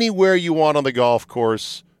anywhere you want on the golf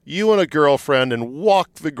course, you and a girlfriend, and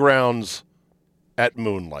walk the grounds at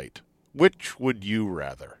moonlight? Which would you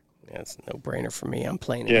rather? That's a no-brainer for me. I'm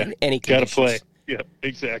playing in any conditions. Gotta play. Yeah,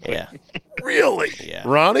 exactly. Yeah. Really? Yeah.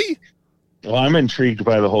 Ronnie? Well, I'm intrigued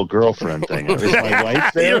by the whole girlfriend thing. Is my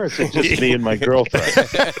wife there, or is it just me and my girlfriend?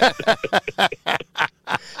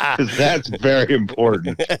 Because that's very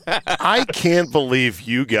important. I can't believe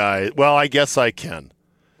you guys. Well, I guess I can.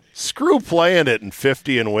 Screw playing it in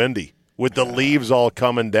 50 and windy with the leaves all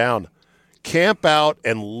coming down. Camp out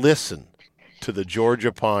and listen to the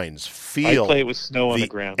Georgia pines. Feel I play with snow on the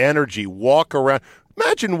ground. Energy. Walk around.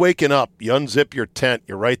 Imagine waking up. You unzip your tent.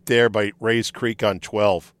 You're right there by Rays Creek on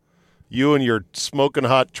 12. You and your smoking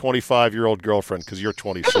hot 25-year-old girlfriend, because you're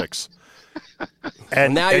 26.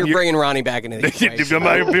 And now you're bringing Ronnie back into the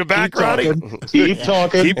equation. You're back, Ronnie. Keep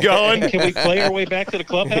talking. Keep going. Can we play our way back to the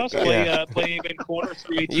clubhouse? Play in corner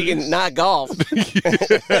 318. You can not golf.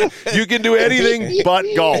 You can do anything but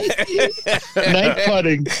golf. Night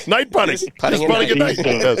putting. Night putting. Just putting at night.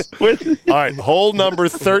 Yes. All right, hole number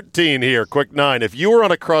 13 here. Quick nine. If you were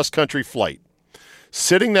on a cross-country flight,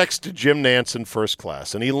 sitting next to Jim Nantz in first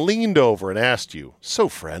class, and he leaned over and asked you, "So,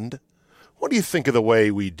 friend, what do you think of the way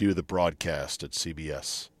we do the broadcast at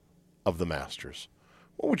CBS of the Masters?"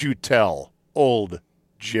 What would you tell old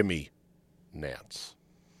Jimmy Nantz?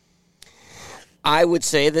 I would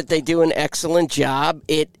say that they do an excellent job.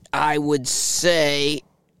 I would say,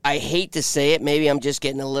 I hate to say it, maybe I'm just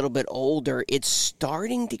getting a little bit older. It's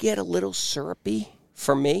starting to get a little syrupy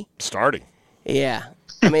for me. Starting? Yeah.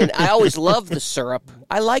 I mean, I always love the syrup.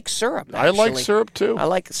 I like syrup, actually. I like syrup, too. I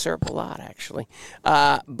like the syrup a lot, actually.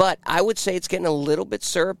 But I would say it's getting a little bit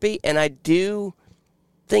syrupy, and I do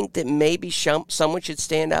think that maybe someone should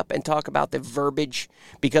stand up and talk about the verbiage,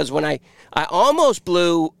 because when I almost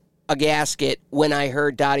blew a gasket when I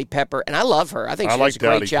heard Dottie Pepper, and I love her. I think she does a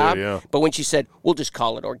great job. Too, yeah. But when she said, "We'll just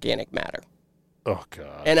call it organic matter." Oh,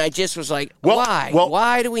 God. And I just was like, why?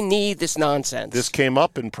 Why do we need this nonsense? This came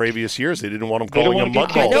up in previous years. They didn't want him calling him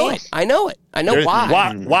mud balls. I know it. I know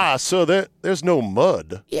why. Why? So there's no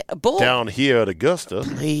mud down here at Augusta.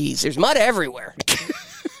 Please. There's mud everywhere.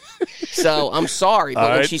 So I'm sorry, but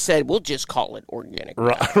when she said, "We'll just call it organic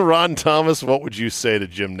matter." Ron Thomas, what would you say to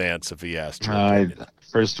Jim Nantz if he asked you?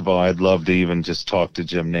 First of all, I'd love to even just talk to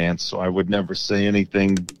Jim Nantz, so I would never say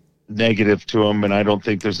anything negative to him, and I don't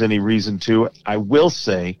think there's any reason to. I will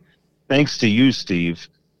say, thanks to you, Steve,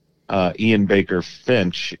 Ian Baker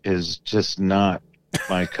Finch is just not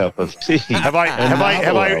my cup of tea.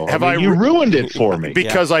 You ruined it for me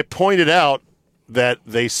because I pointed out that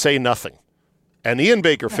they say nothing, and Ian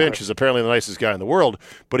Baker Finch is apparently the nicest guy in the world,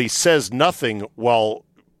 but he says nothing while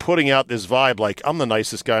putting out this vibe like, "I'm the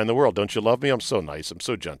nicest guy in the world. Don't you love me? I'm so nice. I'm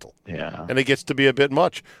so gentle." Yeah. And it gets to be a bit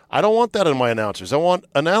much. I don't want that in my announcers. I want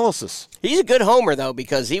analysis. He's a good homer, though,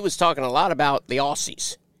 because he was talking a lot about the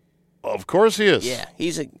Aussies. Of course he is. Yeah,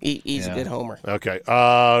 he's a good homer. Okay.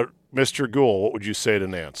 Mr. Gould, what would you say to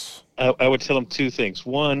Nance? I would tell him two things.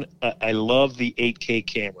 One, I love the 8K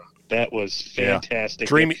camera. That was fantastic.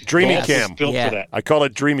 Dreamy cam. Built for that. I call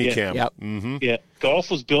it dreamy cam. Yep. Mm-hmm. Yeah, golf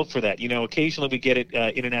was built for that. Occasionally we get it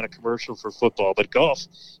in and out of commercial for football, but golf,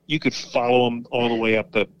 you could follow them all the way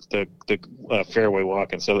up the fairway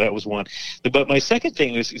walk, and so that was one. But my second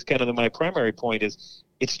thing is kind of my primary point is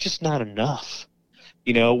it's just not enough.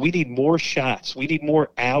 We need more shots. We need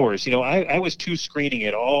more hours. I was screening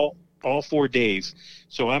it all 4 days.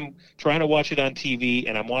 So I'm trying to watch it on TV,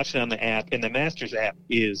 and I'm watching it on the app. And the Masters app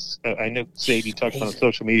is, I know Sadie talks on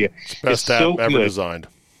social media. Best app so ever good. designed.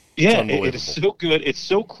 Yeah, it is so good. It's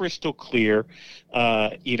so crystal clear.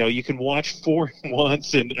 You can watch 4 at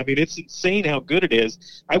once, and it's insane how good it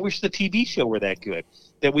is. I wish the TV show were that good,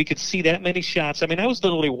 that we could see that many shots. I was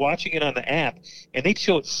literally watching it on the app, and they'd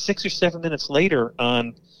show it 6 or 7 minutes later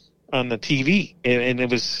on the TV, and it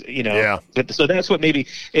was, Yeah. So that's what maybe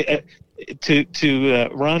to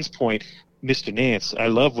Ron's point. Mr. Nance, I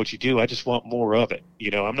love what you do. I just want more of it.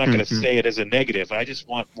 I'm not going to say it as a negative. I just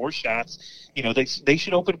want more shots. They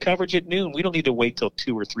should open coverage at noon. We don't need to wait till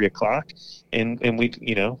 2 or 3 o'clock. And we,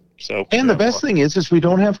 so. And the best thing is we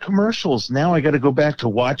don't have commercials. Now I got to go back to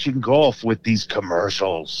watching golf with these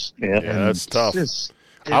commercials. Yeah, that's tough.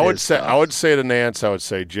 I would say to Nance,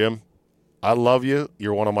 Jim, I love you.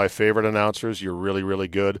 You're one of my favorite announcers. You're really, really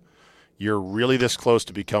good. You're really this close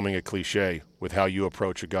to becoming a cliche with how you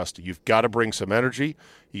approach Augusta. You've got to bring some energy.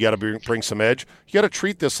 You got to bring some edge. You got to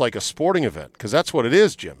treat this like a sporting event, because that's what it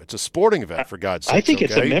is, Jim. It's a sporting event, for God's sake. I think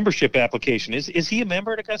it's a membership application. Is he a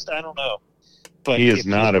member at Augusta? I don't know. But he is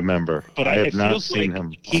not a member. But I have not seen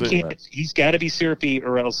him. He's got to be syrupy,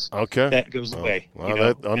 or else that goes away. Well,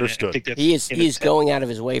 that understood. He is going out of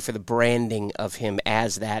his way for the branding of him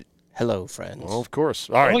as that. Hello, friends. Well, of course.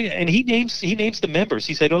 All right. Oh yeah, and he names the members.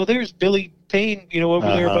 He said, "Oh, there's Billy Payne, over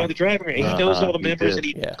there by the driving range." He knows all the members, and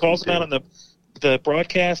he calls them out on the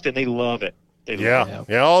broadcast, and they love it. Yeah.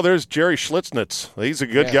 Oh, there's Jerry Schlitznitz. He's a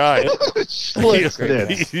good guy.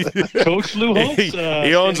 Coach Lou Holtz.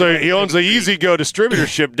 He owns a Easy Go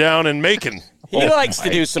distributorship down in Macon. He likes to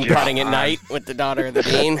do some putting at night with the daughter of the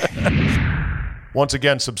dean. Once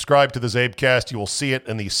again, subscribe to the Zabecast. You will see it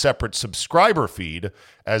in the separate subscriber feed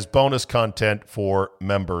as bonus content for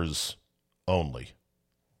members only.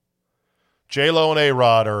 J-Lo and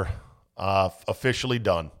A-Rod are officially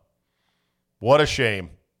done. What a shame.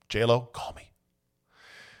 J-Lo, call me.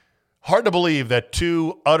 Hard to believe that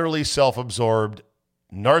two utterly self-absorbed,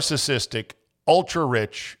 narcissistic,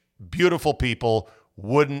 ultra-rich, beautiful people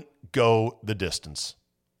wouldn't go the distance.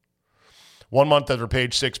 1 month after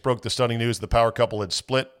Page Six broke the stunning news the power couple had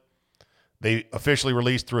split, they officially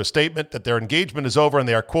released through a statement that their engagement is over and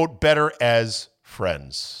they are, quote, better as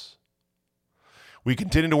friends. We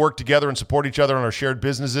continue to work together and support each other on our shared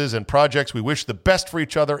businesses and projects. We wish the best for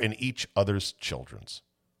each other and each other's children.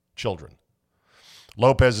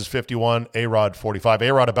 Lopez is 51, A-Rod 45.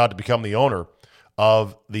 A-Rod about to become the owner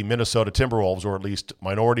of the Minnesota Timberwolves, or at least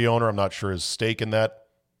minority owner. I'm not sure his stake in that.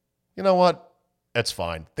 You know what? That's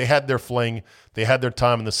fine. They had their fling. They had their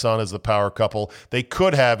time in the sun as the power couple. They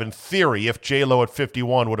could have, in theory, if J-Lo at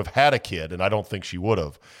 51 would have had a kid, and I don't think she would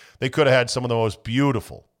have, they could have had some of the most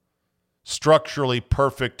beautiful, structurally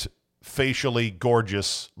perfect, facially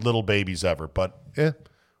gorgeous little babies ever. But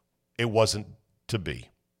it wasn't to be.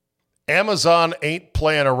 Amazon ain't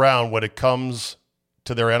playing around when it comes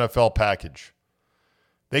to their NFL package.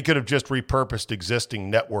 They could have just repurposed existing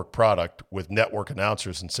network product with network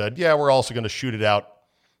announcers and said, yeah, we're also going to shoot it out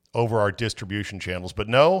over our distribution channels. But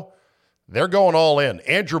no, they're going all in.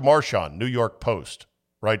 Andrew Marchand, New York Post,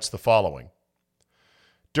 writes the following.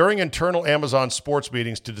 During internal Amazon sports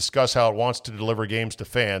meetings to discuss how it wants to deliver games to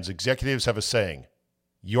fans, executives have a saying,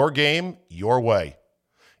 your game, your way.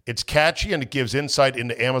 It's catchy and it gives insight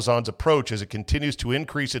into Amazon's approach as it continues to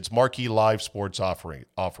increase its marquee live sports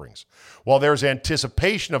offerings. While there's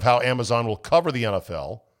anticipation of how Amazon will cover the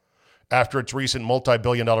NFL after its recent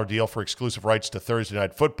multi-billion-dollar deal for exclusive rights to Thursday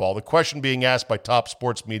Night Football, the question being asked by top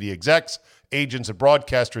sports media execs, agents, and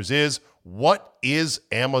broadcasters is, what is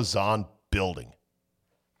Amazon building?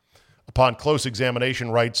 Upon close examination,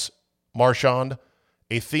 writes Marchand,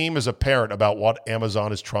 a theme is apparent about what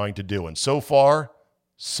Amazon is trying to do, and so far,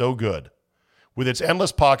 so good. With its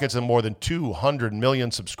endless pockets and more than 200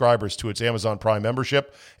 million subscribers to its Amazon Prime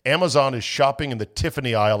membership, Amazon is shopping in the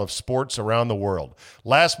Tiffany aisle of sports around the world.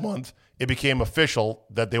 Last month, it became official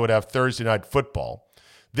that they would have Thursday Night Football.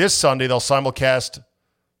 This Sunday, Amazon will simulcast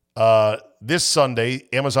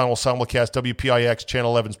WPIX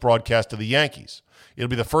Channel 11's broadcast of the Yankees. It'll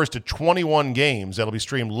be the first of 21 games that'll be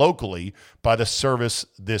streamed locally by the service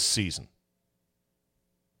this season.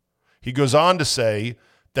 He goes on to say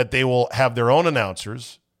that they will have their own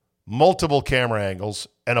announcers, multiple camera angles,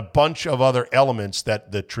 and a bunch of other elements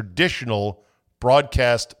that the traditional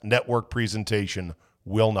broadcast network presentation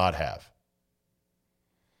will not have.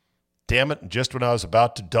 Damn it, and just when I was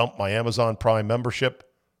about to dump my Amazon Prime membership,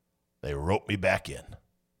 they wrote me back in.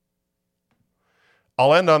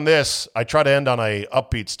 I'll end on this. I try to end on a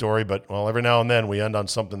upbeat story, but, well, every now and then we end on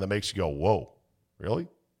something that makes you go, whoa, really?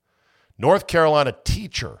 North Carolina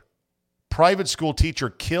teacher, private school teacher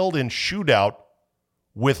killed in shootout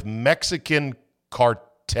with Mexican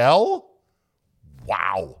cartel?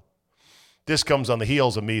 Wow. This comes on the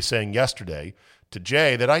heels of me saying yesterday to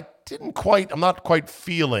Jay that I'm not quite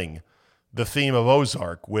feeling the theme of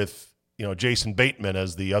Ozark with, Jason Bateman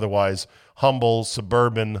as the otherwise humble,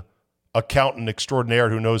 suburban accountant extraordinaire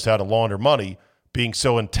who knows how to launder money being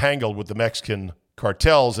so entangled with the Mexican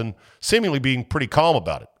cartels and seemingly being pretty calm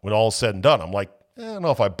about it when all is said and done. I'm like, I don't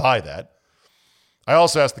know if I buy that. I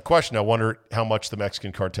also asked the question, I wonder how much the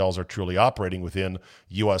Mexican cartels are truly operating within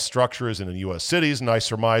U.S. structures and in U.S. cities, and I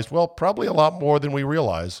surmised, well, probably a lot more than we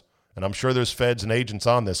realize, and I'm sure there's feds and agents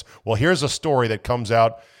on this. Well, here's a story that comes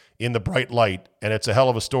out in the bright light, and it's a hell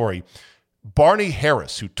of a story. Barney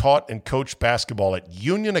Harris, who taught and coached basketball at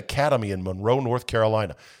Union Academy in Monroe, North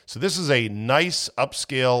Carolina. So this is a nice,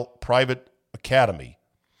 upscale, private academy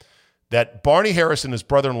that Barney Harris and his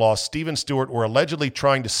brother-in-law, Stephen Stewart, were allegedly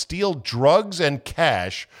trying to steal drugs and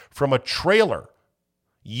cash from a trailer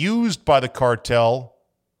used by the cartel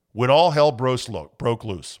when all hell broke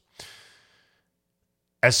loose.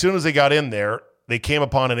 As soon as they got in there, they came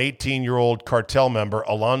upon an 18-year-old cartel member,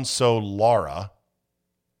 Alonso Lara.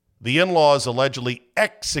 The in-laws allegedly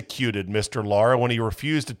executed Mr. Lara when he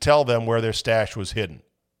refused to tell them where their stash was hidden.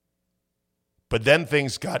 But then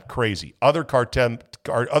things got crazy. Other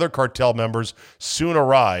cartel members soon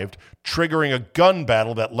arrived, triggering a gun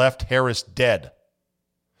battle that left Harris dead.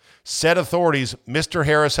 Said authorities, Mr.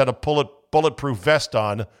 Harris had a bulletproof vest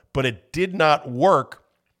on, but it did not work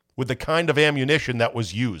with the kind of ammunition that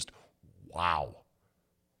was used. Wow.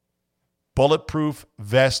 Bulletproof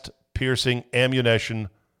vest piercing ammunition,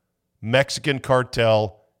 Mexican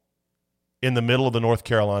cartel in the middle of the North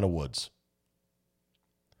Carolina woods.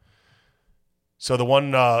 So the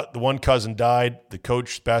one cousin died,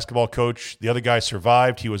 the basketball coach. The other guy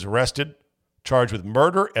survived. He was arrested, charged with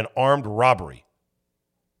murder and armed robbery.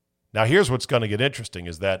 Now, here's what's going to get interesting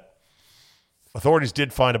is that authorities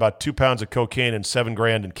did find about 2 pounds of cocaine and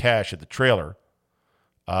 $7,000 in cash at the trailer.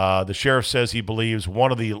 The sheriff says he believes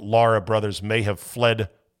one of the Lara brothers may have fled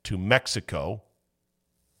to Mexico.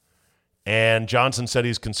 And Johnson said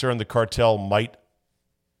he's concerned the cartel might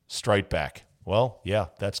strike back. Well, yeah,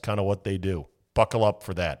 that's kind of what they do. Buckle up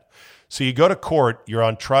for that. So you go to court, you're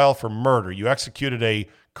on trial for murder. You executed a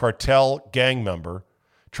cartel gang member,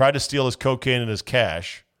 tried to steal his cocaine and his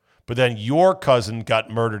cash, but then your cousin got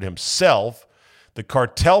murdered himself. The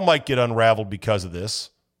cartel might get unraveled because of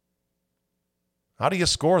this. How do you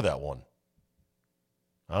score that one?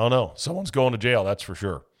 I don't know. Someone's going to jail, that's for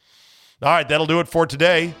sure. All right, that'll do it for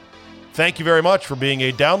today. Thank you very much for being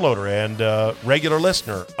a downloader and regular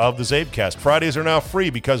listener of the Zabecast. Fridays are now free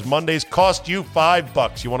because Mondays cost you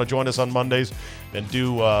 $5. You want to join us on Mondays? Then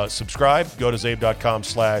do subscribe. Go to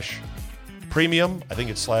zabe.com/premium. I think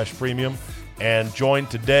it's /premium. And join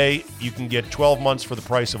today. You can get 12 months for the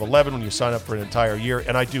price of 11 when you sign up for an entire year.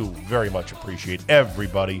 And I do very much appreciate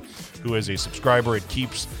everybody who is a subscriber. It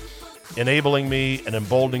keeps enabling me and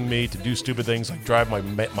emboldening me to do stupid things like drive my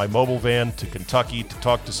mobile van to Kentucky to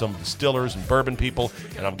talk to some distillers and bourbon people,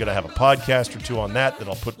 and I'm going to have a podcast or two on that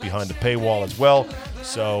I'll put behind the paywall as well.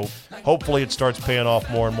 So hopefully it starts paying off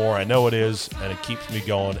more and more. I know it is, and it keeps me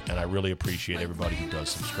going, and I really appreciate everybody who does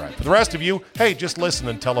subscribe. For the rest of you, hey, just listen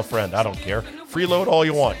and tell a friend. I don't care. Freeload all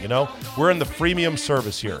you want, We're in the freemium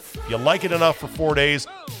service here. If you like it enough for 4 days,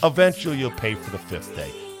 eventually you'll pay for the 5th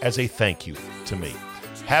day as a thank you to me.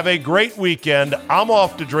 Have a great weekend. I'm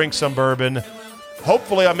off to drink some bourbon.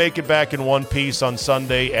 Hopefully I make it back in one piece on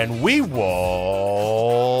Sunday, and we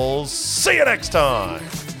will see you next time.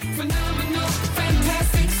 Phenomenal,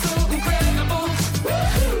 fantastic, so incredible.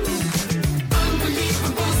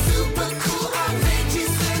 Unbelievable, super cool,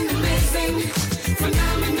 outrageous and amazing.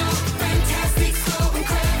 Phenomenal, fantastic, so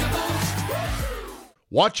incredible.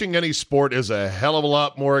 Watching any sport is a hell of a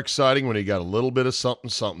lot more exciting when you got a little bit of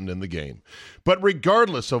something in the game. But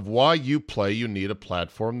regardless of why you play, you need a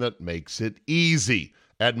platform that makes it easy.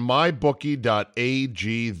 At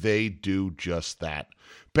mybookie.ag, they do just that.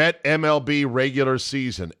 Bet MLB regular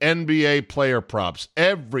season, NBA player props,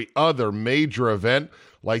 every other major event,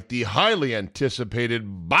 like the highly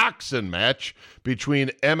anticipated boxing match between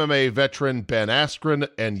MMA veteran Ben Askren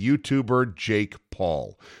and YouTuber Jake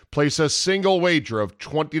Paul. Place a single wager of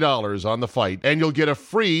 $20 on the fight, and you'll get a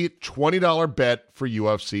free $20 bet for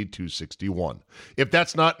UFC 261. If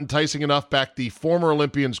that's not enticing enough, back the former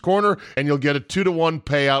Olympian's corner, and you'll get a 2-to-1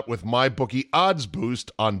 payout with MyBookie odds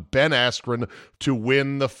boost on Ben Askren to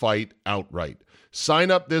win the fight outright.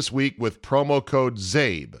 Sign up this week with promo code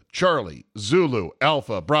ZABE, Charlie, Zulu,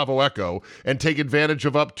 Alpha, Bravo, Echo, and take advantage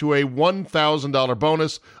of up to a $1,000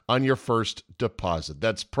 bonus on your first deposit.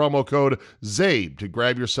 That's promo code ZABE to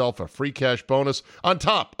grab yourself a free cash bonus on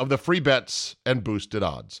top of the free bets and boosted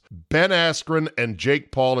odds. Ben Askren and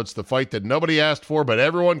Jake Paul, it's the fight that nobody asked for, but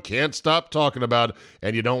everyone can't stop talking about,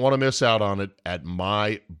 and you don't want to miss out on it at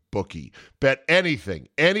MyBookie. Bet anything,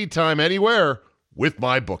 anytime, anywhere with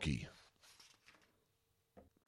MyBookie.